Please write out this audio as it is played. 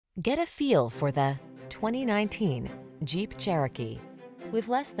Get a feel for the 2019 Jeep Cherokee. With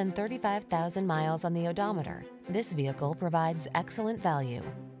less than 35,000 miles on the odometer, this vehicle provides excellent value.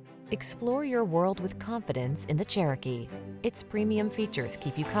 Explore your world with confidence in the Cherokee. Its premium features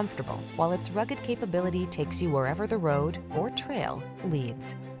keep you comfortable, while its rugged capability takes you wherever the road or trail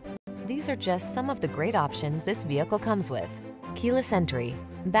leads. These are just some of the great options this vehicle comes with: keyless entry,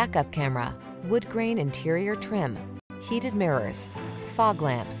 backup camera, wood grain interior trim, heated mirrors, fog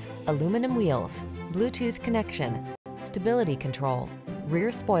lamps, aluminum wheels, Bluetooth connection, stability control,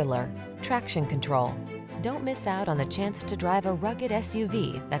 rear spoiler, traction control. Don't miss out on the chance to drive a rugged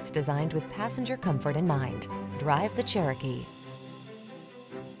SUV that's designed with passenger comfort in mind. Drive the Cherokee.